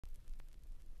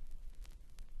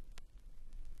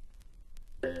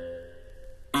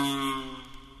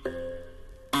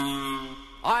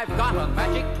I've got a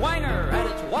magic twanger, and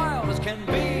it's wild as can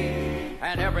be,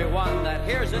 and everyone that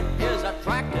hears it is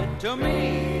attracted to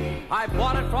me. I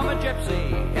bought it from a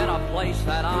gypsy in a place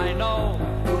that I know,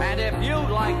 and if you'd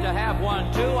like to have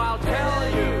one too, I'll tell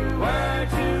you where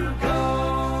to go.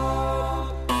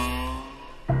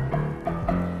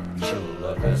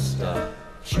 Chula Vista,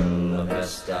 Chula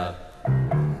Vista,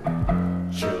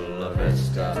 Chula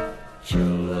Vista,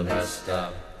 Chula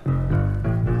Vista,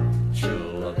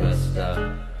 Chula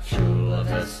Vista, Chula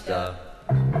Vista,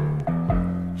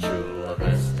 Chula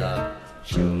Vista,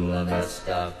 Chula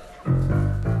Vista,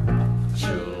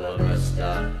 Chula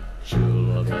Vista,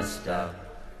 Chula Vista.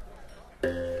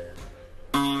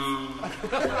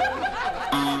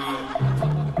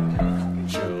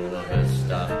 Chula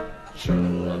Vista,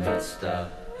 Chula Vista,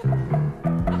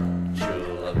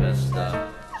 Chula Vista,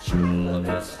 Chula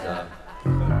Vista,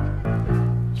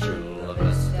 Chula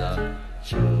Vista,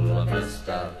 Chula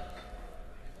Vista.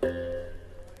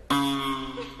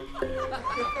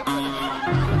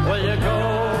 Will you go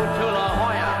to La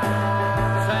Jolla,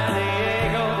 San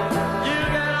Diego? You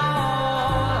get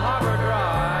on Harbor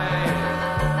Drive,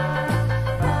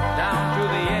 down to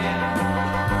the end,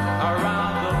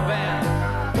 around the bend,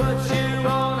 put you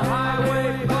on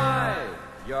Highway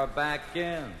 5. You're back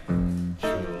in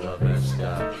Chula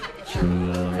Vista,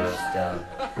 Chula Vista,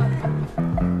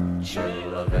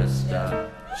 Chula Vista,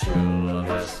 Chula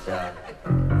Vista,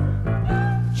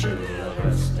 Chula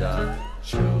Vista,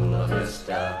 Chula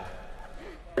Vista.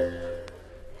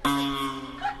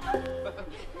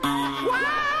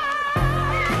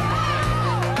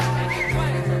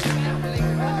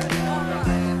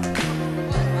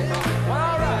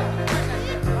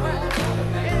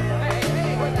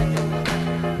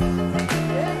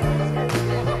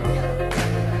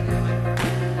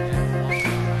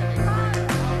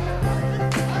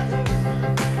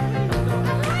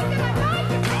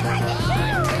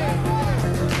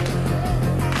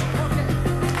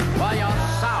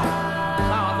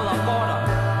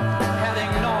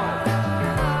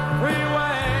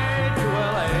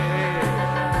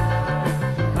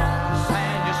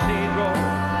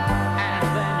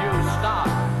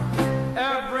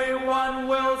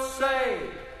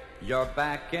 You're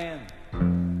back in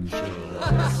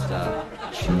Chula Vista,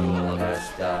 Chula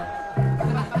Vista,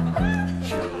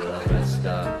 Chula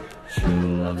Vista,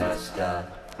 Chula Vista,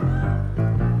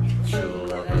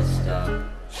 Chula Vista,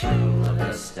 Chula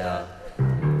Vista.